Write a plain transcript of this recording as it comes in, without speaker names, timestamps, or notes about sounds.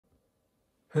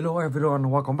Hello everyone,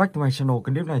 welcome back to my channel.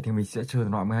 Cái clip này thì mình sẽ chơi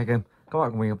loại 12 game. Các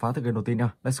bạn cùng mình phá thử game đầu tiên nha.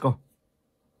 Let's go.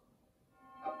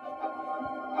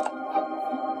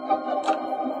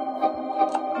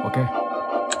 Ok.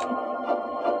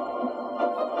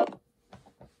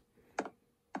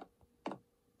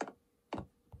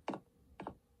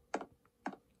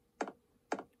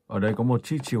 Ở đây có một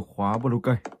chiếc chìa khóa blue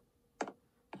cây.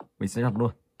 Mình sẽ nhặt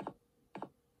luôn.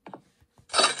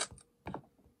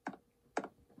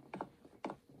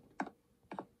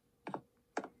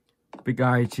 Big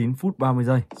Eye 9 phút 30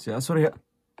 giây sẽ xuất hiện.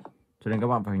 Cho nên các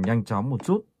bạn phải nhanh chóng một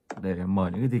chút để mở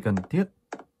những cái gì cần thiết.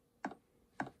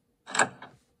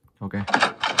 Ok.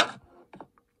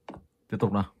 Tiếp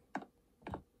tục nào.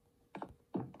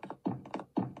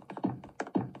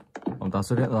 Ông ta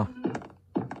xuất hiện rồi.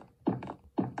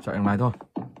 Chạy đằng này thôi.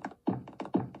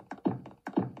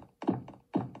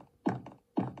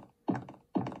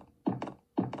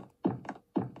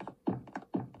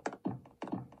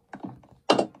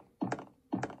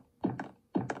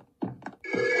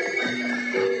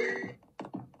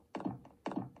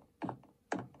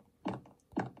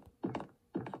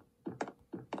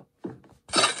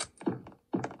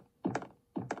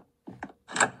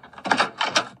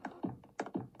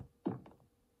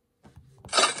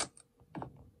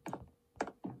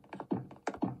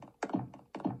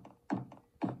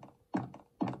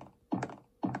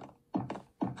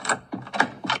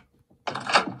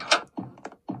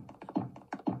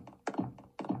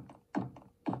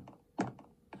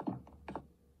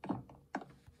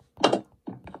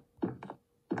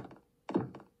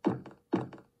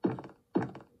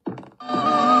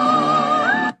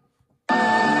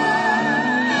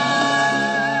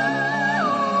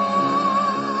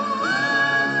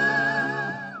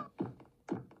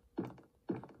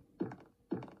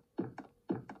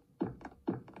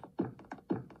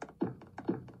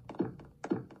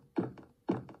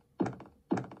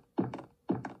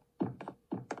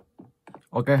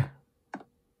 Ok.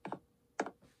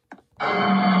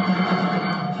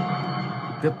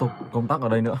 Tiếp tục công tắc ở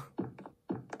đây nữa.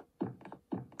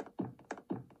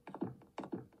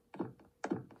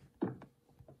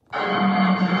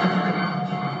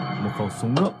 Một khẩu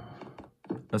súng nước.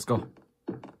 Let's go.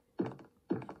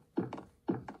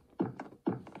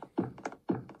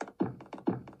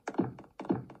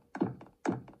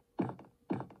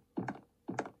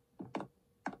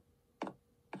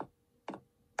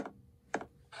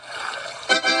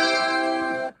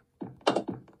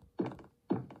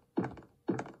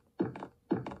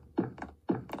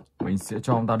 Mình sẽ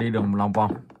cho ông ta đi đường lòng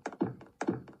vòng.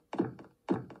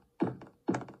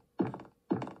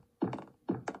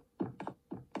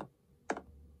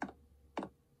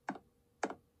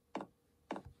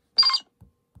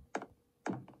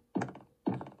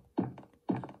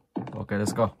 Ok,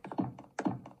 let's go.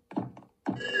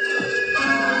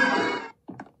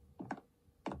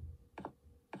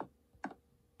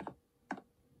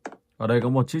 Ở đây có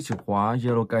một chiếc chìa khóa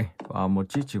yellow cây và một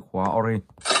chiếc chìa khóa orange.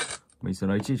 Mình sẽ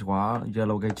lấy chiếc chìa khóa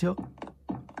yellow cây trước.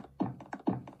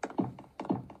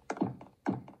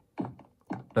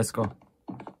 Let's go.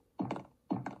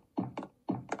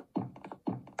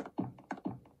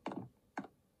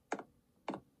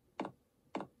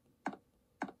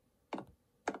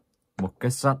 Một kết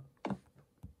sắt.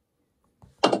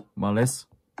 Malice.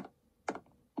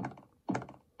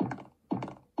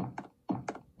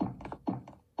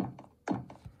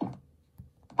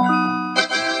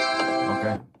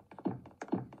 Ok.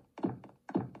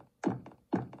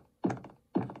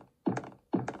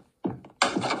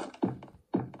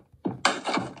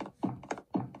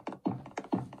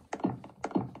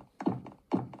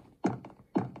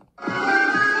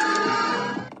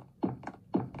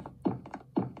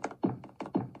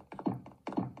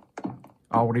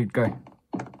 Audi cây.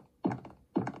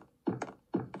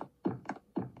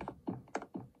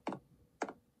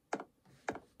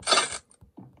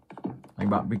 Anh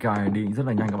bạn Big Eye đi rất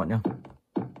là nhanh các bạn nhé.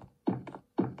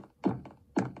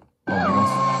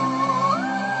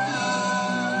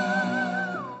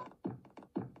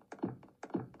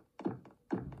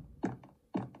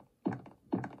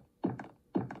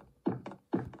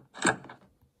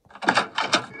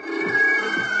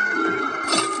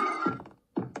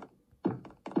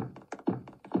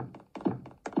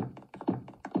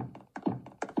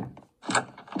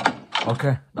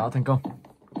 Ok, đã thành công.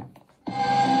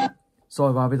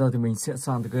 Rồi và bây giờ thì mình sẽ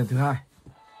sang tới game thứ hai.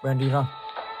 Bendy run.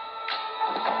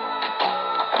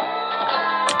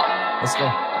 Let's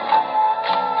go.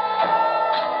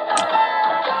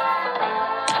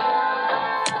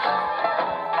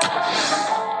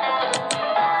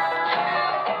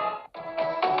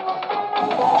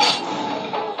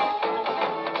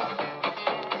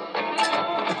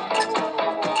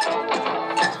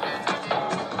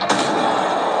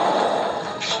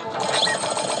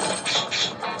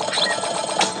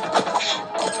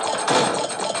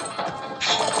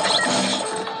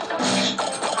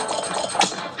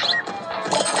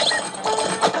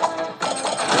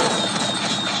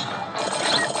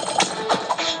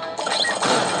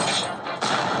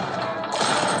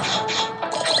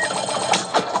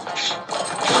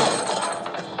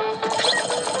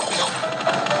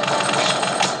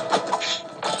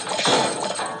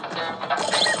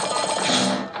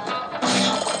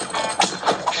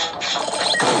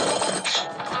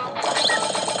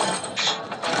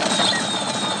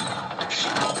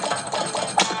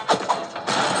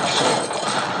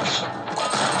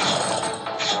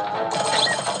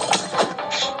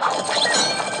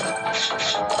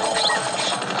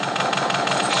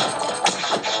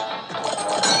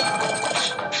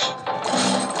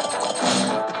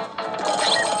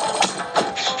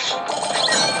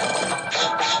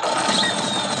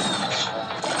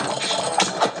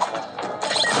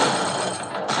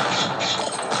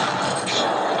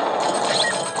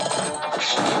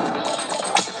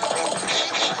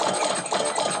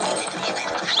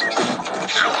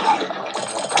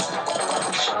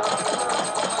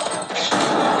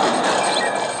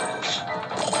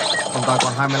 và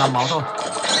còn 25 máu thôi.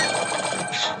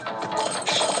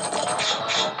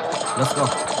 Let's go.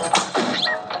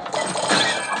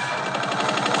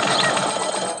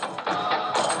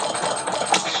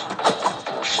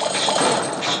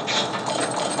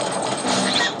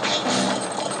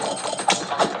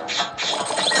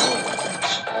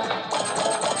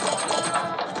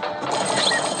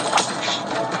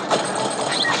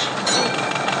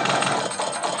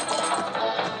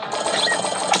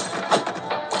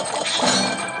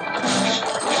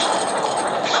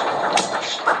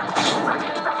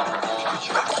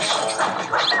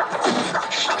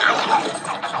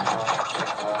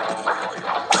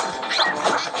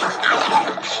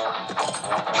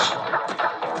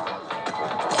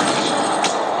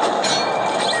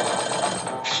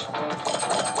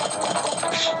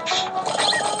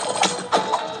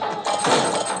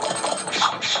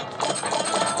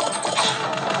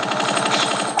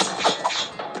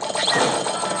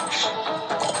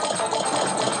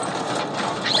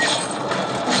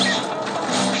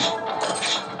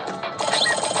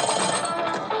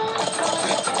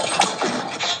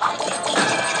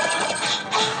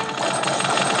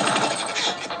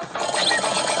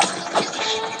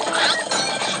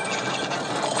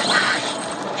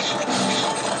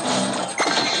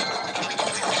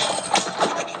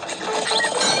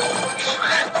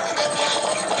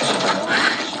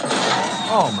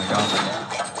 Oh my god.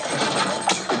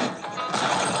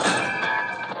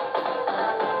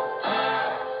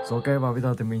 Rồi ok, và bây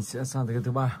giờ thì mình sẽ sang tới cái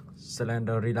thứ ba,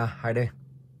 Slendrina 2D.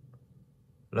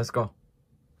 Let's go.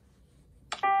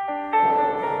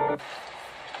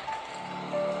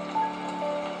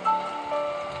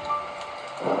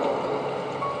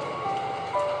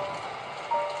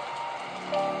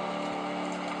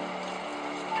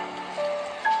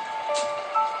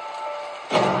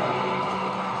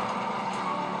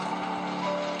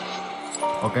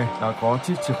 Ok, đã có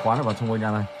chiếc chìa khóa để vào trong ngôi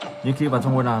nhà này. Nhưng khi vào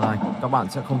trong ngôi nhà này, các bạn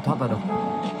sẽ không thoát ra được.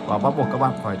 Và bắt buộc các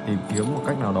bạn phải tìm kiếm một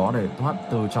cách nào đó để thoát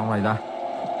từ trong này ra.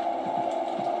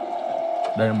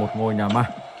 Đây là một ngôi nhà ma.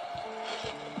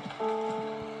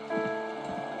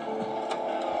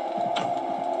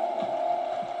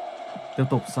 Tiếp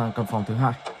tục sang căn phòng thứ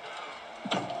hai.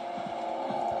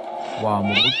 Wow,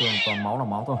 một bức tường toàn máu là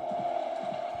máu thôi.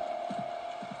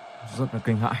 Rất là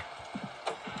kinh hãi.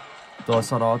 Rồi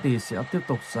sau đó thì sẽ tiếp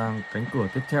tục sang cánh cửa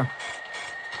tiếp theo.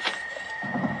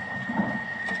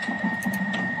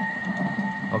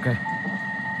 Ok.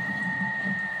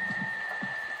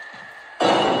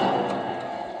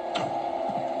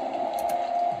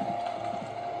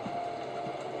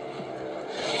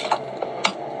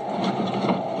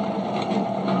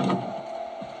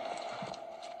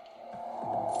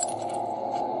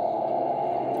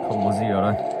 Không có gì ở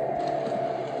đây.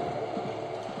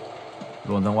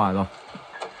 Luồn ra ngoài rồi.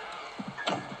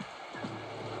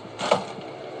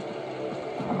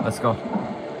 Let's go.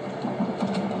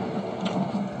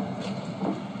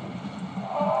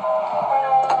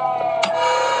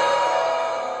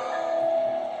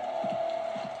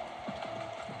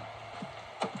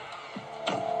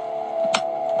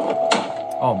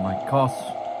 Oh my gosh.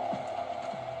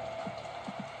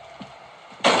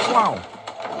 Wow.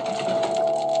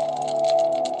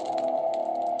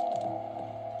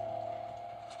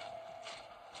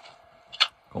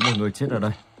 Có một người chết ở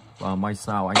đây. Và may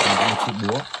sao anh ta có một chiếc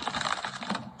búa.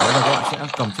 Bây giờ các bạn sẽ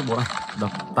cầm chiếc búa này, đập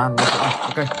tan nó chỗ này.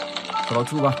 Ok. Sau đó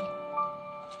chui vào.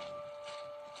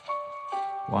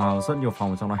 Wow, rất nhiều phòng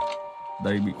ở trong này.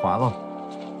 Đây bị khóa rồi.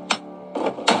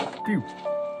 Kìu.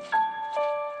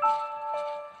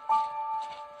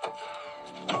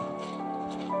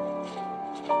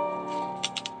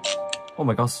 Oh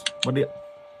my god, mất điện.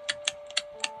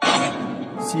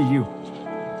 See you.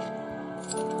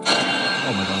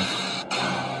 Oh my god.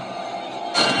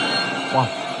 Wow,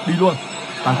 đi luôn.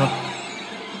 Tàn thật.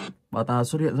 Bà ta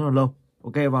xuất hiện rất là lâu.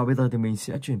 Ok, và bây giờ thì mình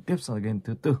sẽ chuyển tiếp sang game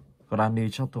thứ tư, Carnival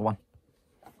Chapter 1.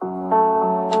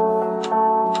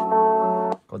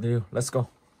 Continue, let's go.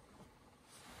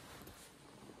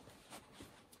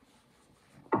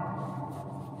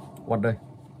 What đây?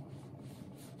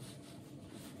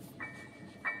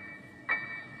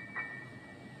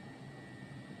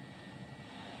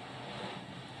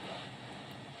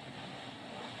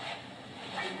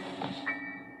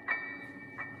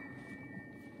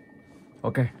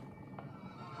 Ok.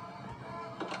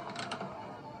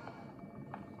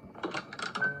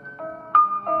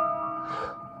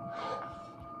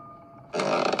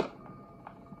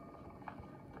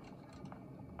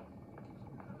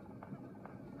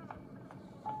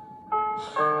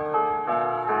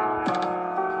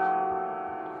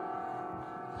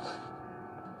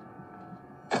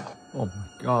 Oh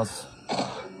my gosh.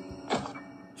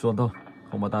 chuồn thôi,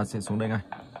 không bà ta sẽ xuống đây ngay.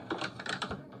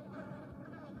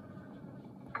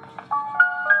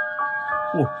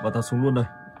 Bà ta xuống luôn đây.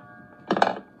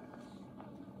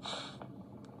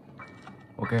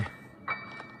 Ok.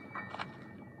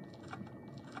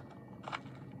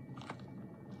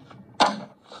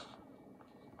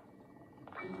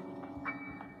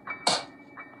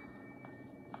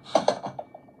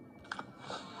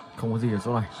 Không có gì ở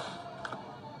chỗ này.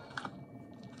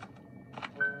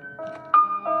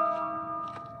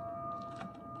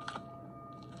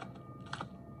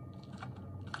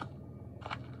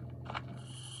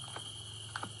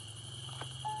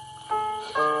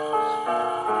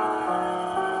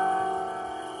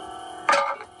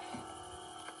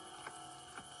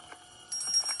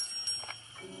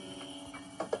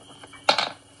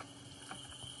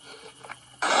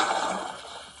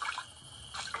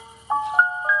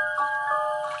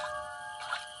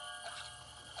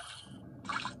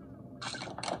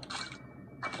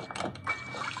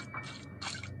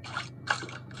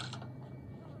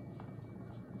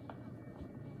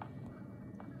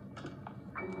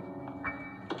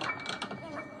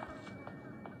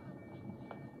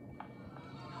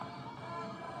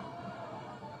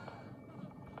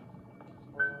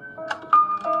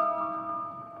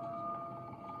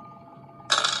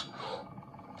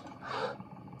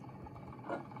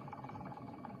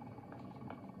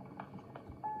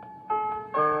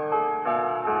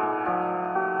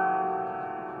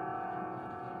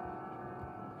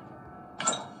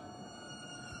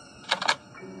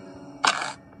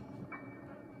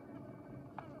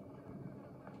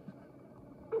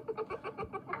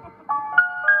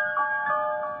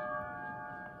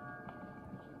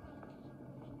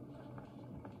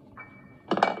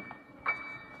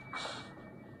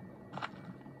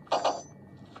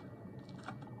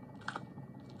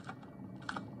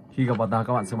 Khi gặp bà ta,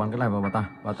 các bạn sẽ bắn cái này vào bà ta.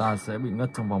 Bà ta sẽ bị ngất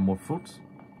trong vòng 1 phút.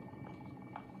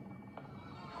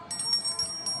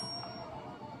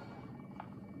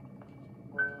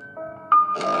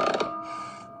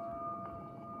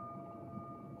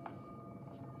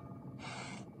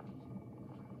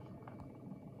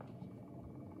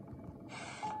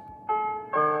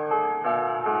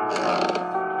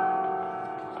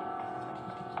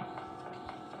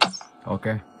 Ok.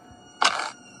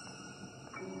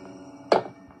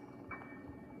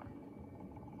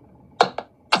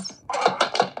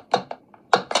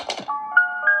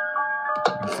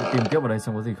 Mình sẽ tìm tiếp vào đây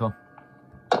xem có gì không.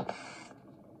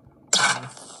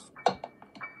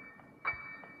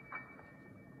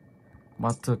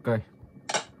 Master cây.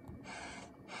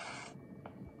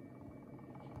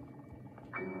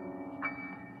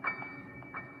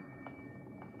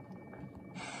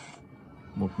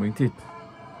 Một miếng thịt.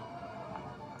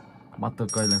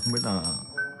 Master cây là không biết là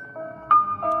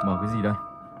mở cái gì đây.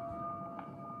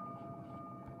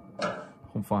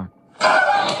 Không phải.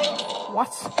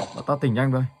 What? Bà ta tỉnh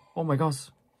nhanh vậy. Oh my god.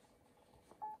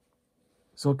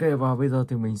 Rồi ok, và bây giờ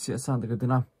thì mình sẽ sang tới cái thứ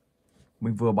 5.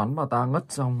 Mình vừa bắn bà ta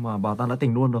ngất xong mà bà ta đã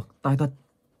tỉnh luôn được. Tai thật.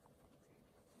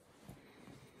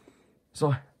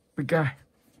 Rồi, pick guy.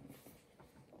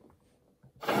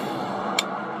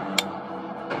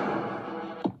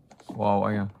 Wow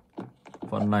anh à.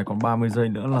 Phần này còn 30 giây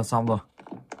nữa là xong rồi.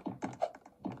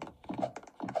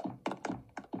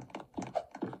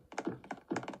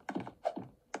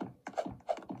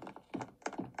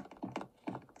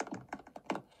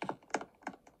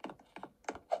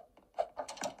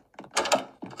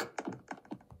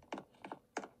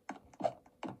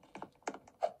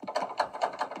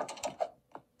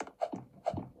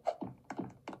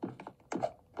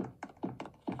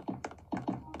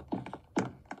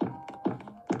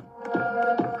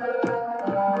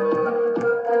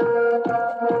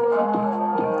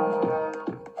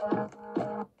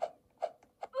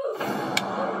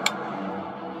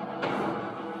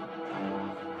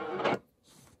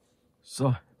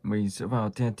 Rồi, mình sẽ vào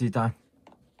Ten Titan.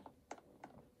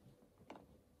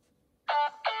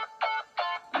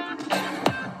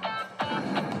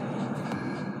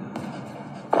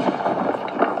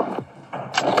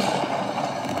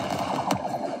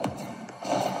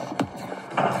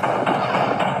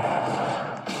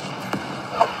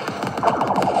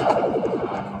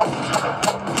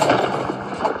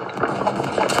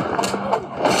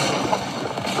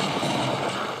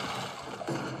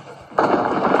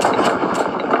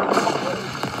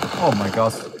 Oh my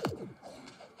god.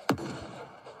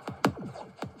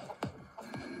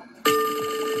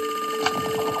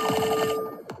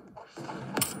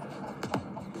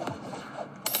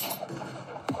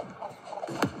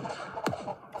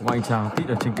 Có anh chàng tít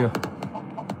ở trên kia.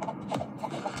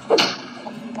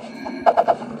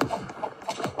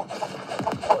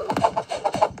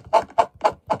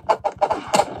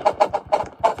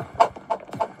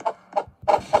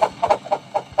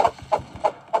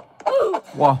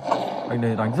 Wow, anh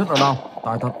này đánh rất là đau,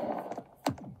 tài thật.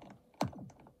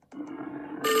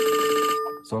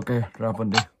 Rồi ok, ra vần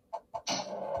đi.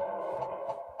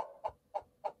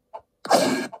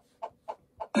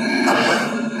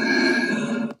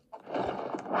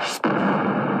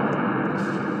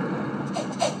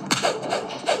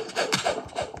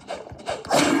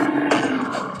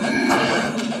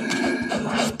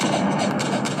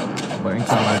 Vậy anh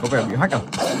chàng này có vẻ bị hack à?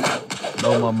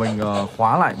 Đâu mà mình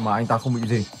khóa lại mà anh ta không bị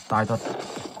gì, tài thật.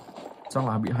 Chắc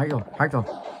là bị hack rồi,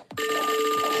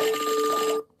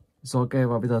 Rồi ok,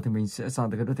 và bây giờ thì mình sẽ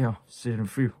sang tới cái tiếp theo, Siren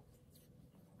Field.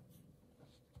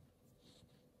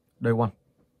 Day one.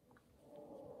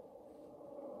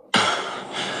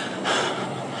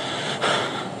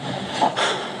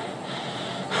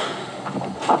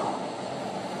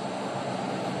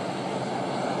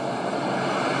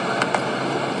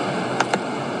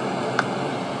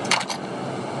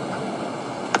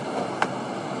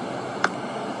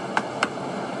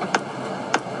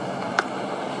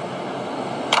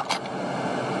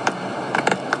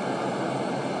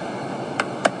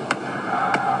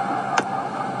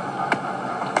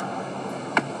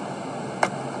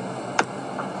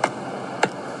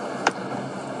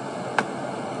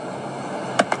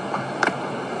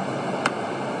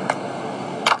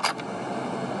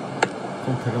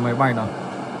 Không thấy cái máy bay nào.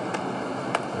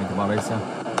 Mình thử vào đây xem.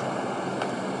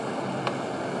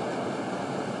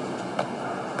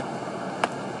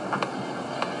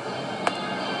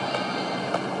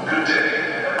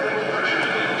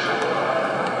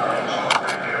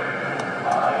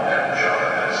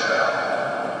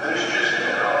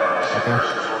 Ok,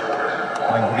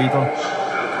 mình cứ đi thôi.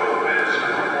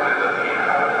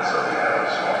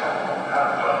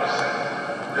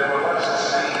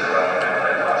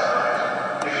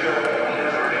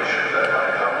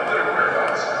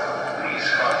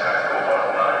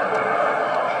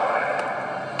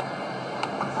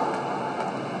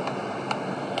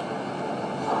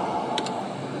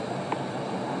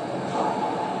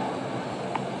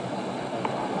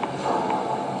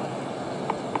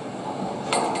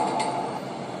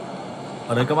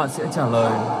 Ở đây các bạn sẽ trả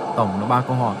lời tổng là 3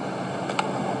 câu hỏi.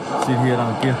 Xin here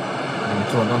đằng kia, mình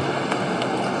chuồn thôi.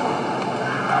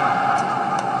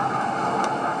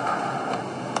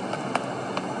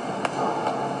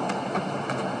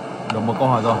 Được một câu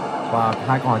hỏi rồi và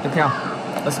 2 câu hỏi tiếp theo.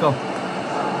 Let's go.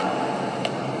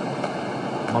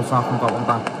 Mong sao không gặp ông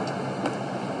ta.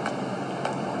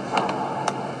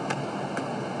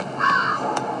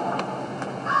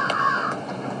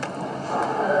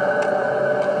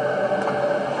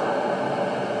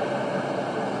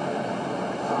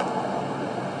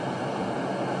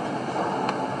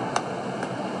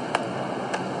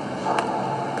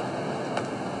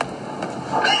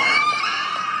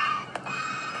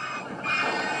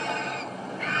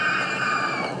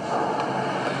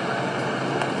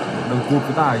 Đừng cụt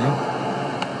cái tài chứ.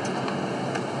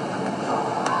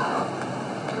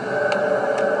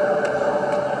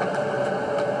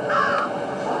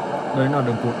 Đấy là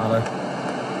đường cụt ở đây.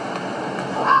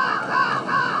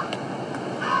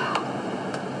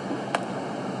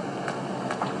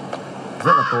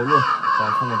 Rất là tối luôn và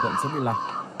không cẩn thận sẽ bị lạc.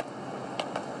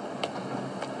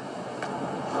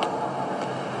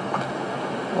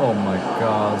 Oh my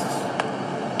god.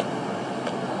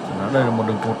 Đây là một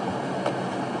đường cụt.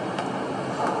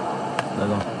 Đây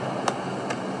rồi.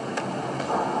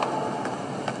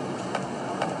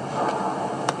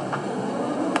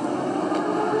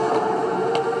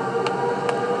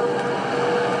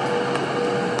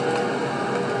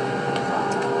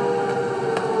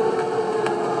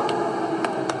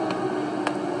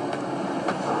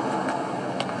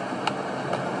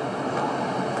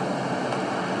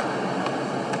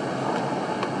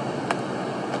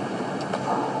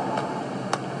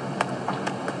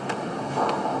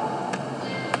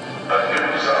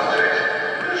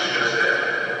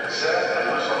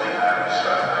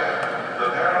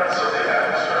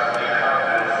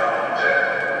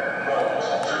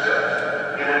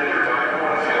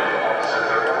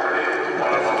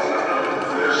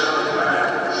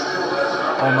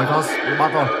 Oh my god, bị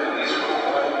bắt rồi.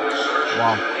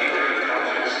 Wow.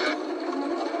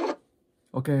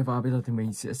 Ok, và bây giờ thì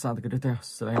mình sẽ sang tới cái tiếp theo,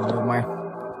 Slender Man.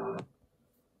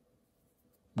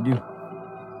 New.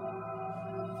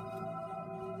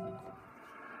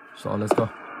 So let's go.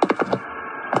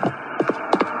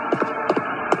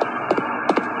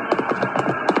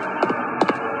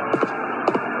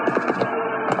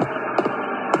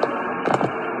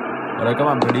 Ở đây các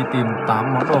bạn phải đi tìm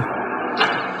 8 món đồ.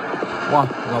 Wow,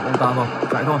 gặp ông ta rồi,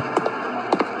 chạy thôi.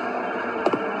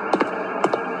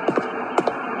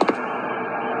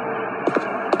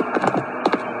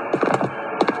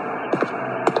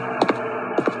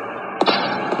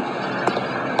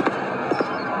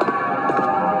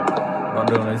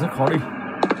 khó đi.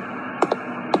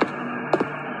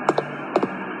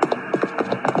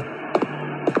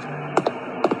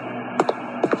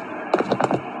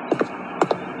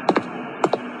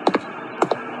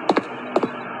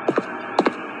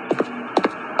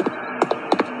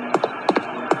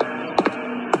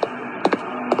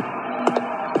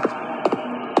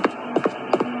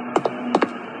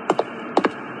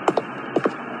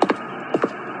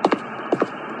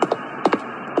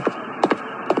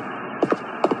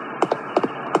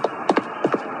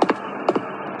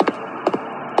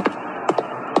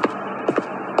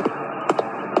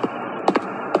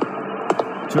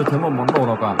 Chưa thấy một món đồ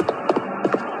nào cả.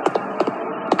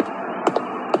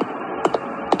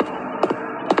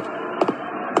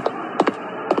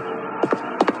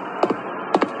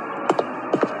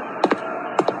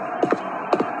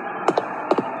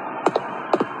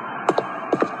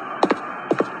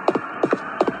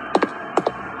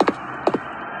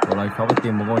 Chỗ này khó phải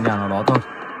tìm một ngôi nhà nào đó thôi.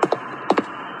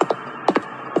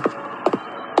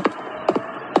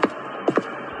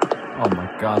 Oh my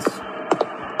god.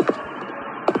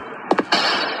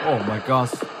 Oh my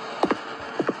god.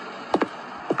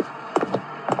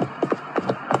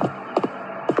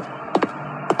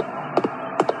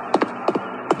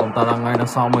 Ông ta đang ngay đằng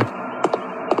sau mình.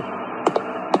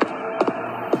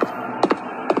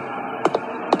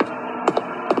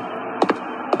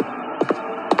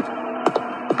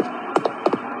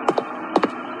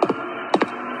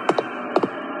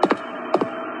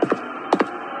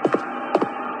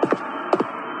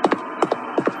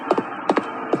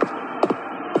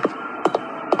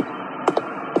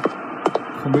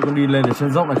 Không biết con đi lên được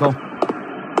trên dốc này không.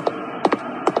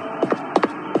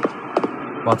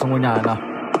 Vào trong ngôi nhà này nào.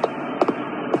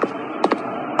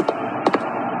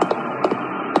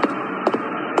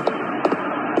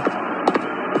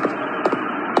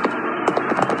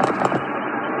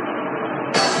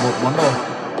 Một món đồ.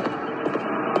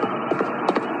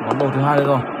 Món đồ thứ hai đây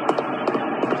rồi.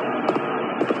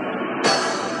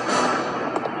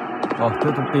 Rồi tiếp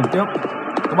tục tìm tiếp.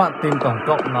 Các bạn tìm tổng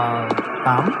cộng là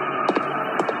 8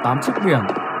 chiếc biển.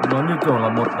 Nó như kiểu là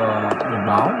một biển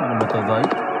báo hoặc là một tờ giấy.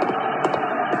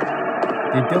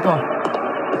 Tìm tiếp thôi.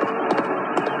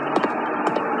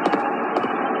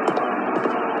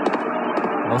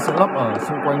 Nó sẽ lấp ở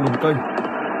xung quanh lùm cây.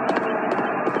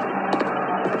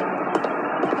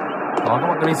 Đó, các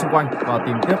bạn cứ đi xung quanh và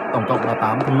tìm tiếp tổng cộng là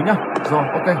 8 thứ nhá. Rồi,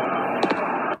 ok.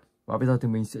 Và bây giờ thì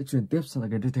mình sẽ chuyển tiếp sang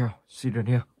cái tiếp theo. Siren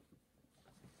here.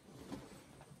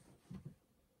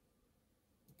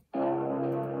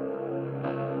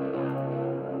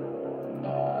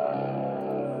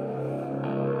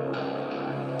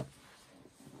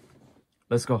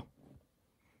 Let's go.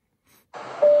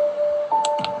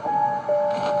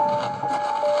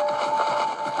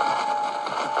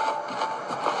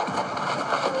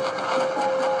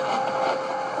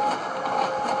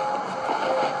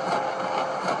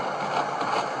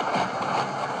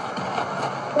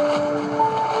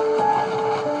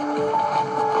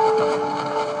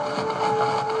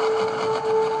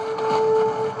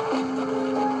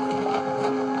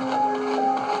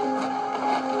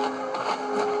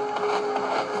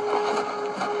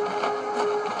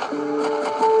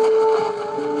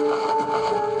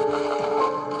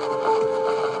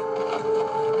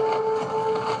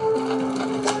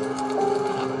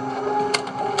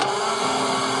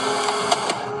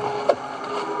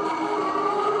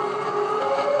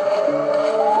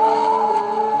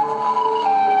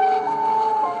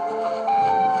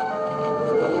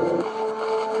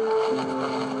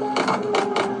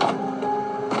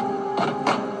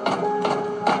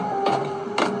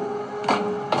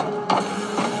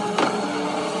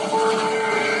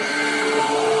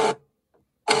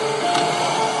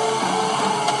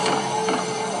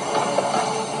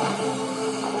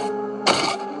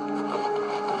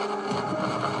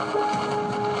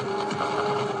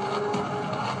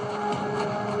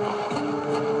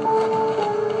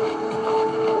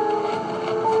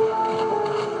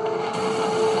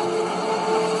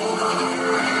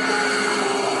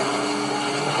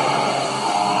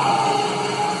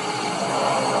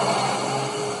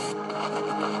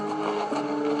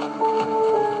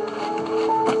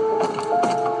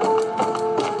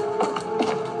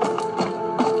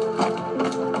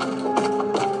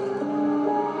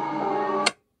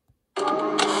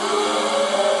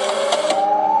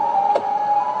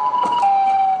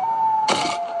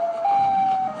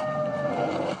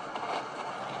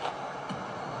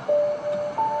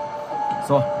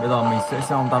 Rồi, bây giờ mình sẽ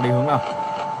xem ông ta đi hướng nào.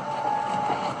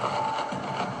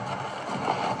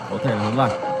 Có thể là hướng này.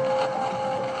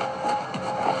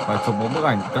 Phải chụp một bức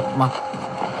ảnh cận mặt.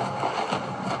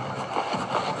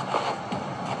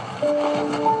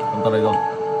 ta đây rồi.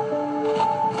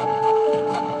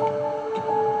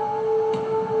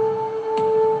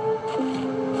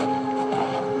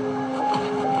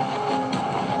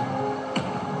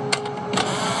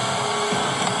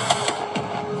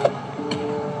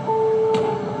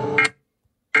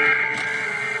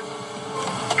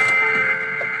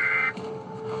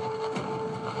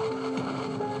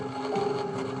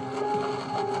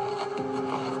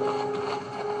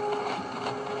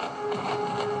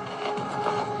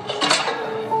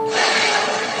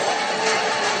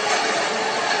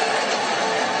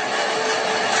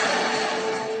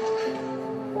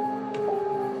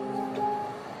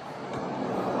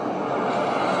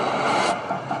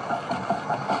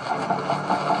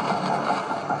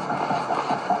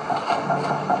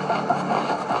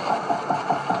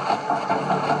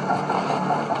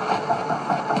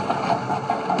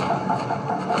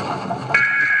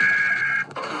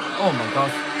 Oh my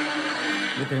god.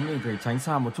 Như thế mình phải tránh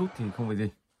xa một chút thì không phải gì.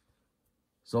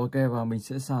 Rồi ok, và mình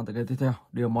sẽ sang tới cái tiếp theo.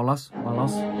 Điều Mollusk. Rồi,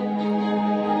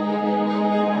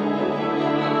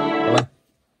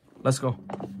 let's go.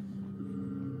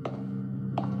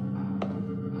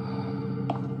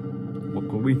 Một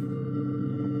cú pin.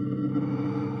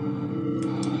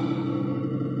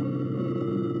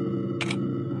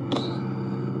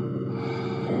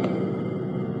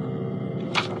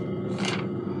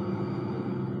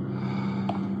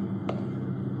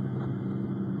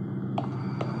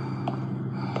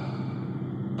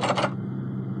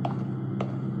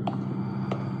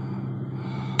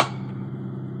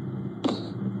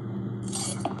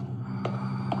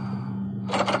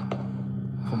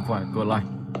 Không phải cửa này.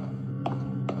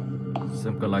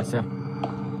 Xem cửa này xem.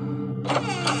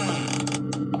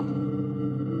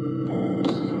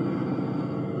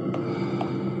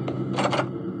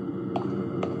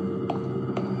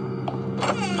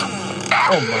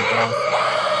 Oh my god.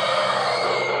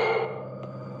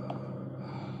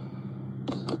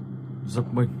 Giật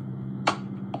mình.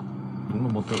 Đúng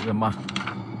là một tựa game ma.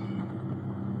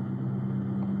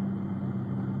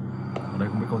 Ở đây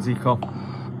không biết có gì không.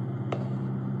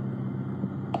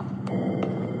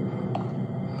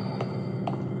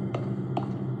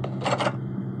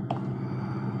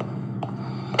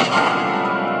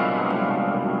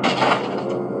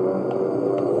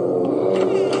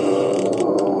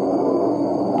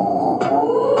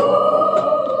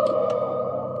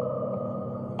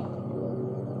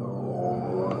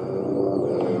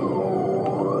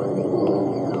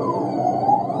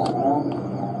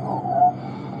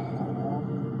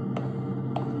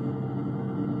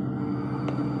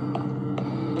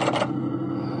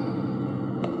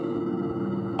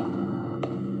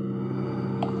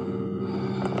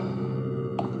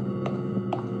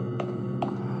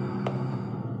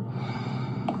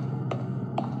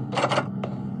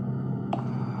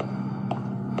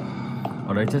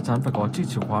 Ở đây chắc chắn phải có chiếc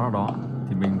chìa khóa nào đó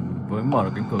thì mình mới mở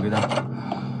được cánh cửa kia ra.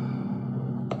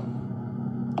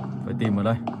 Phải tìm ở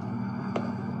đây.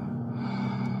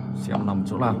 Xem nằm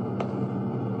chỗ nào.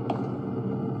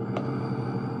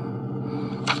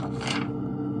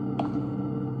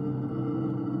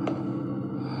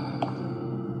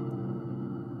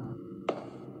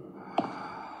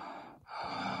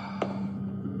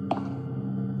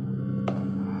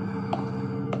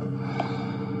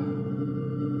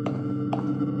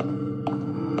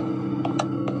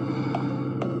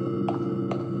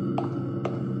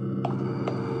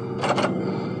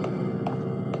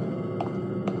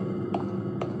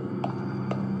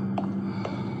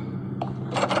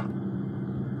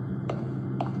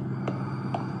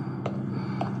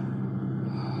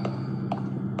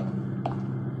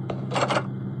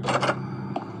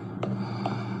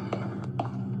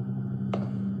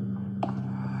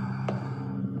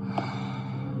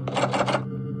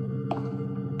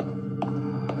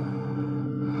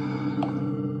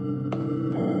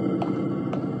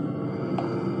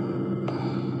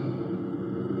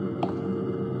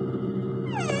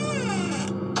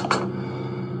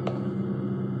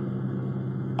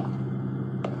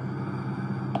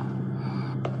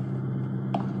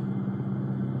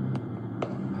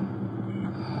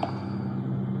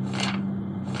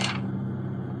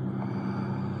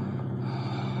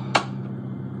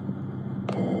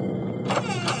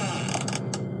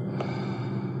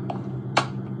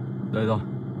 Đây rồi.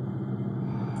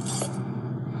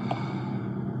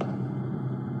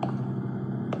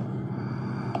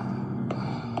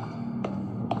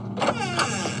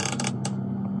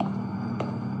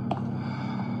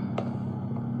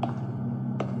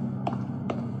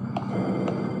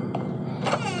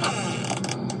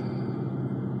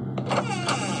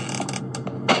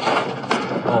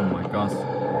 Oh my god.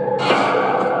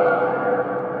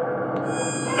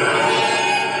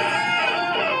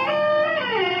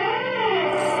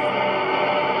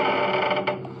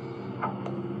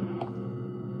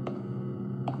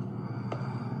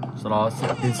 Sau đó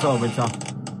sẽ tiến sâu bên trong.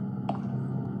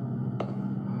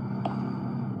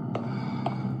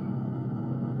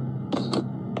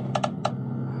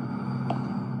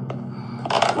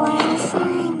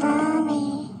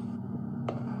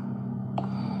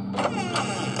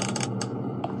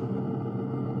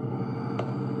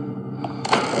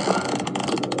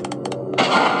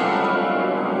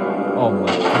 Oh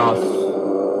my gosh.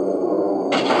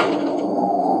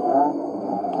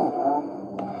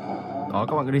 Đó,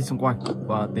 các bạn cứ đi xung quanh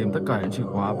và tìm tất cả những chìa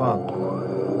khóa và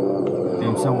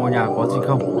tìm xem ngôi nhà có gì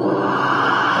không.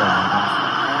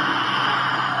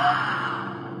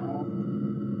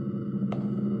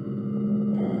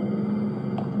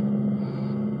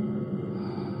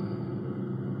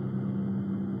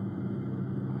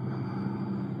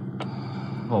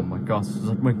 Oh my gosh. Oh my god,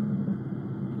 giật mình.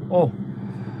 Oh,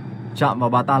 chạm vào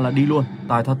bà ta là đi luôn,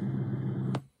 tài thật.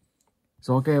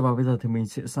 Rồi ok, và bây giờ thì mình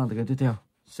sẽ sang tới cái tiếp theo,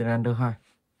 Slender 2.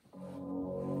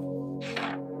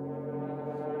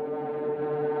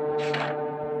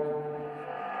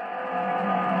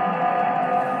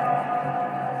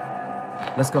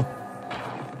 Let's go.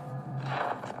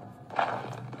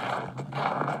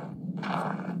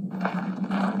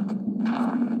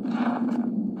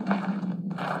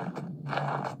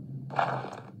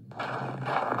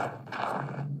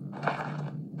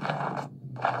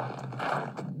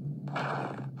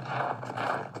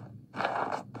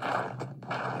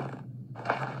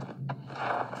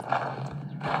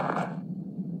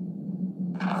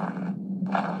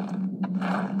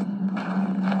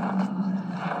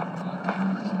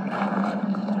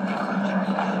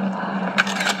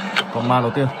 Con ma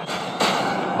đầu tiên.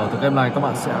 Ở tựa game này các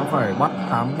bạn sẽ phải bắt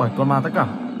 8-7 con ma tất cả.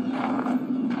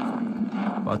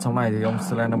 Và trong này thì ông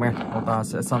Slenderman, ông ta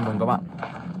sẽ săn bằng các bạn.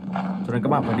 Cho nên các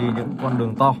bạn phải đi những con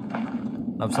đường to.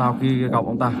 Làm sao khi gặp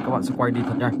ông ta, các bạn sẽ quay đi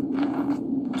thật nhanh,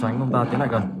 tránh ông ta tiến lại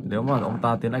gần. Nếu mà ông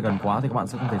ta tiến lại gần quá thì các bạn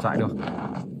sẽ không thể chạy được.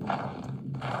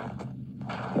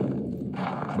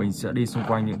 Mình sẽ đi xung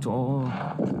quanh những chỗ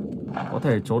có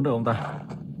thể trốn được ông ta.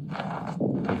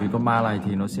 Bởi vì con ma này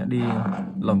thì nó sẽ đi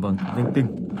lầm vần linh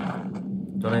tinh,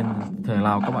 cho nên thể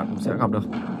nào các bạn cũng sẽ gặp được.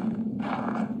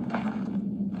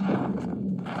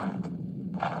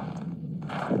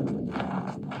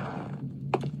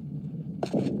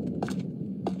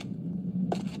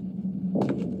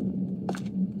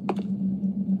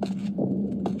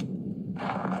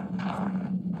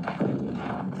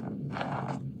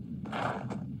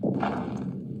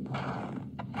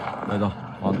 Đây rồi,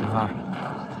 con thứ hai.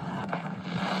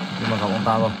 Nhưng mà gặp ông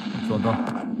ta rồi, chuồn thôi.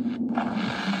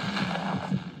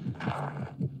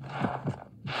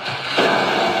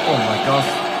 Oh my god.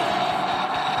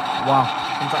 Wow,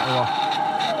 không chạy rồi.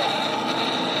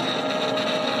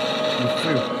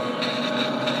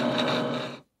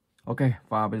 Ok,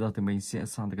 và bây giờ thì mình sẽ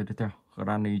sang tới cái tiếp theo,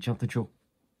 Granny Chapter 2.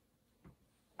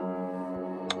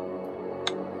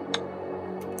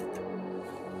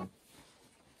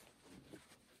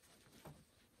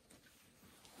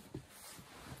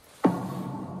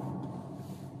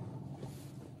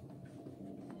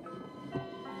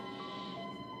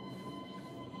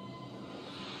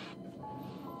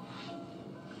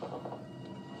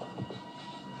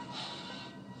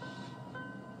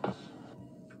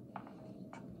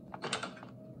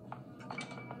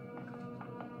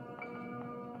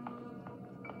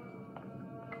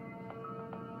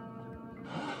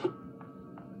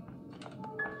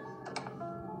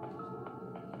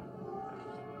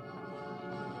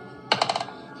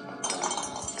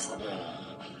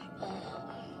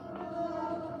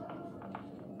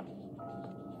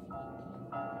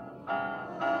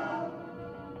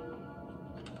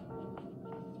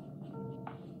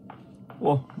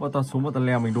 Ủa, bọn ta xuống, bọn ta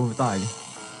leo mình đôi với tải đi.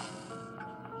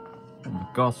 Oh my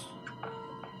gosh.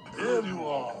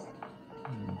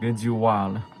 Bendy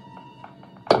này.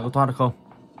 Có thoát được không?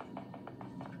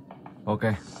 Ok,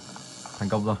 thành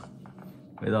công rồi.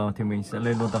 Bây giờ thì mình sẽ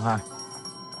lên luôn tầng 2.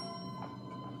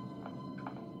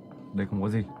 Đây không có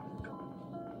gì.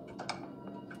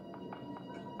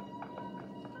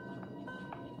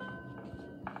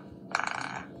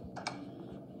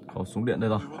 Khẩu súng điện đây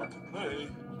rồi.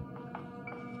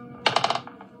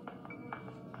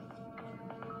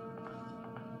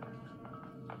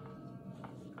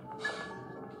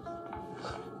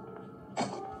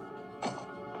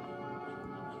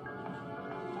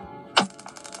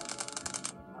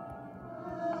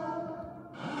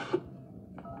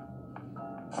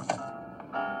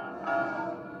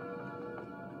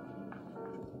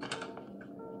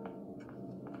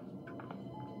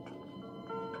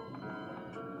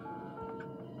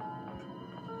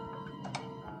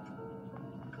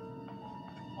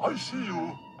 I see you.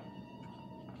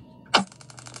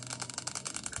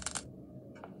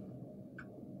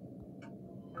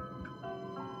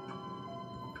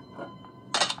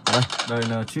 Đây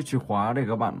là chiếc chìa khóa để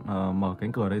các bạn mở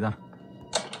cánh cửa đây ra.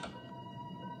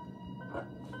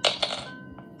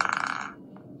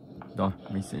 Rồi,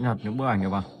 mình sẽ nhặt những bức ảnh này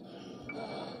vào.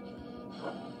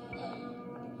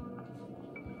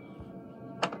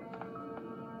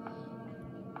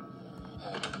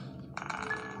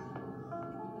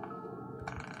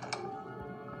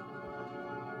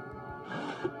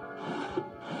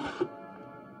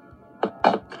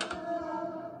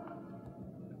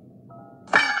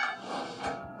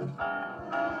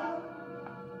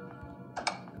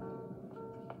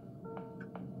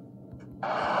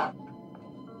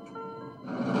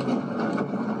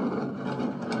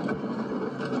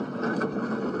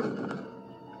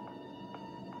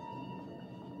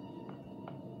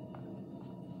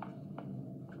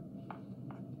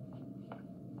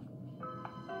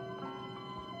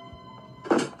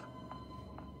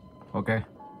 Ok.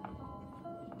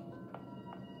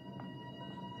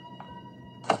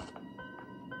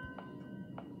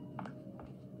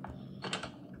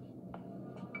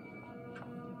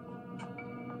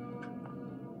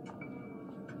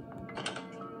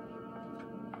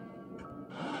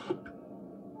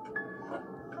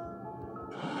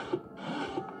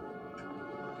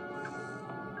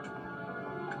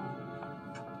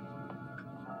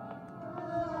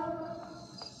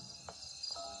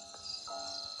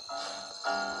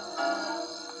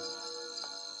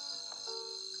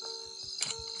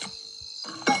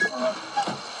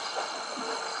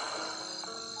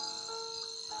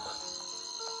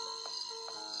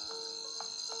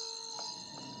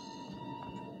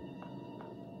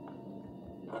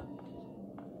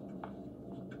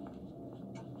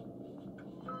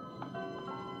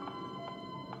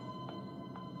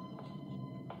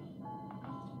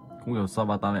 Không hiểu sao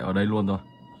bà ta lại ở đây luôn rồi.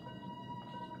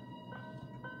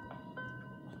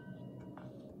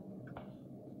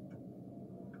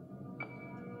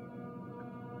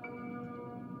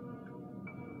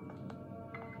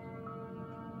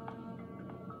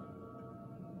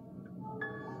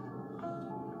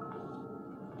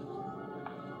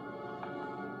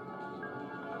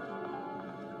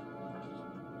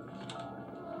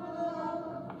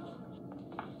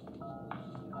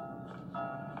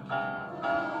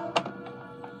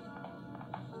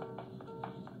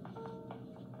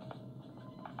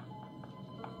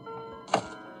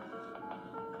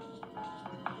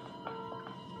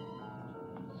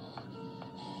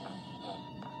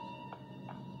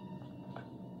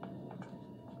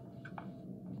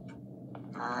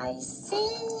 I see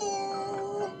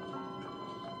you.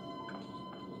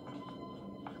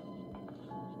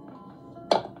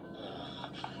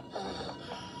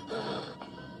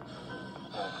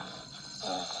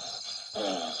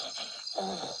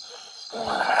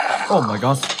 Oh my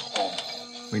god.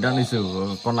 Mình đang đi xử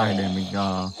con này để mình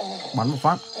bắn một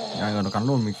phát. Ai ngờ nó cắn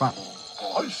luôn mình phát.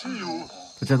 Tôi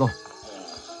chết rồi.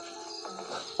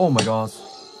 Oh my god.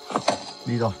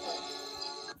 Đi rồi.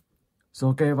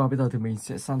 Rồi ok, và bây giờ thì mình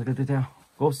sẽ sang cái tiếp theo.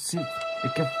 Go see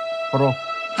Ike Pro.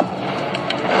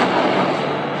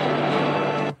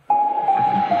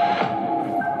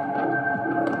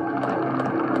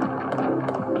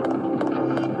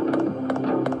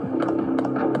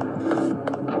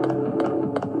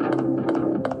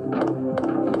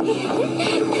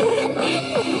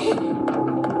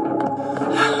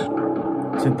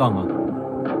 Trên tầng à?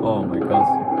 Oh my god.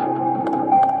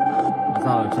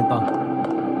 Sao ở trên tầng?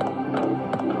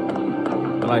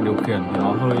 Cái này điều khiển thì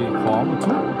nó hơi khó một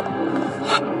chút.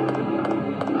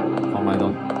 Phòng này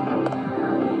rồi.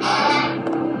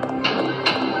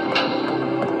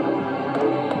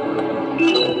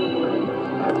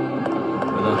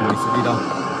 Bây giờ thì mình sẽ đi đâu?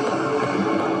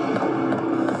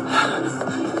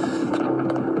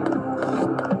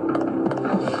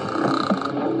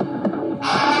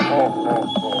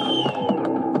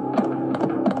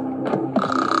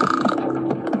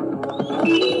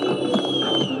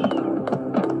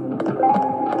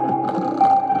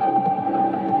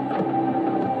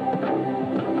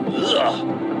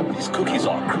 These cookies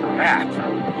are crap.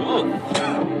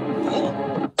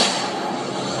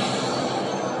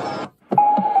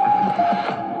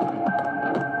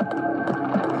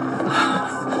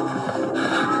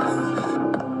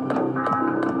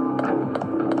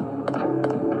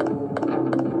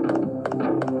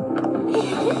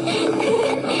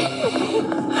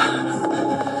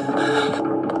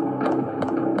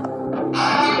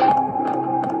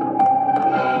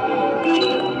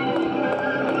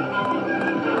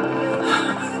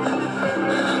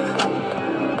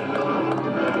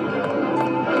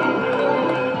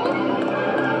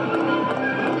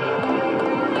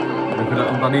 Đợi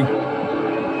ông ta đi.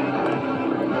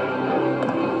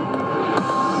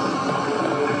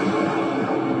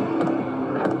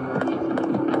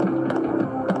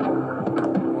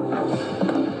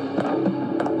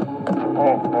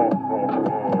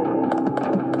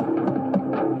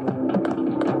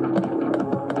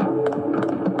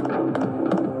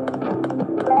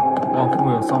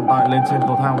 xong ta lại lên trên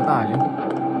cầu thang mới tải nhé.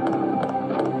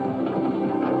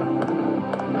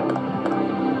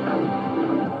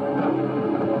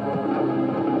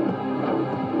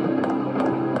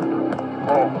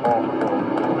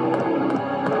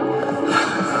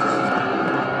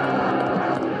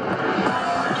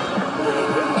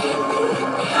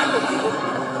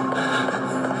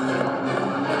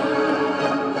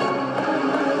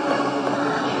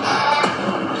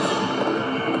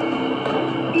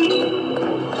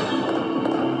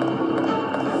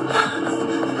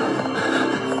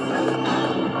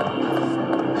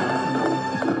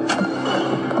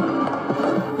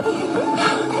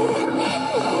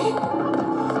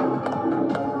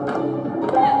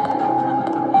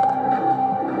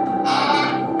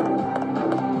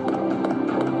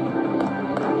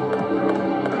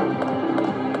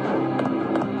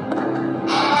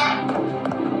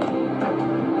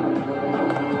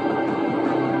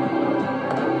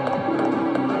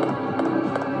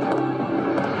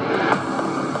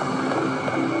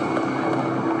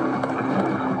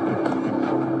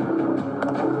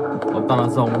 Ông ta là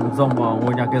rồng vào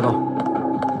ngôi nhà kia rồi.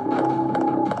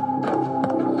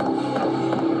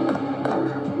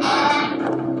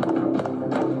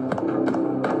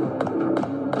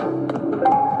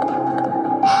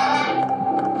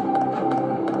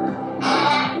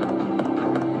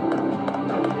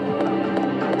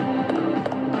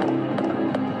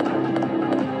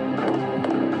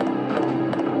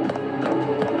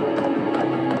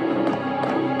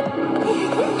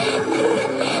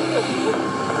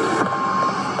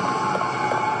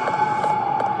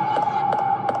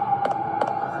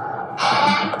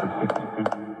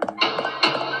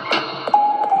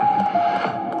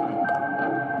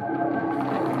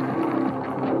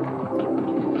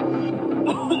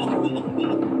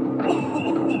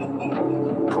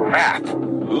 Crap.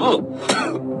 Ugh.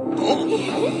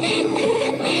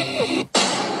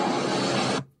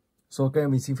 Rồi ok,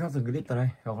 mình xin phép dừng clip tại đây.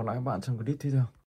 Hẹn gặp lại các bạn trong clip tiếp theo.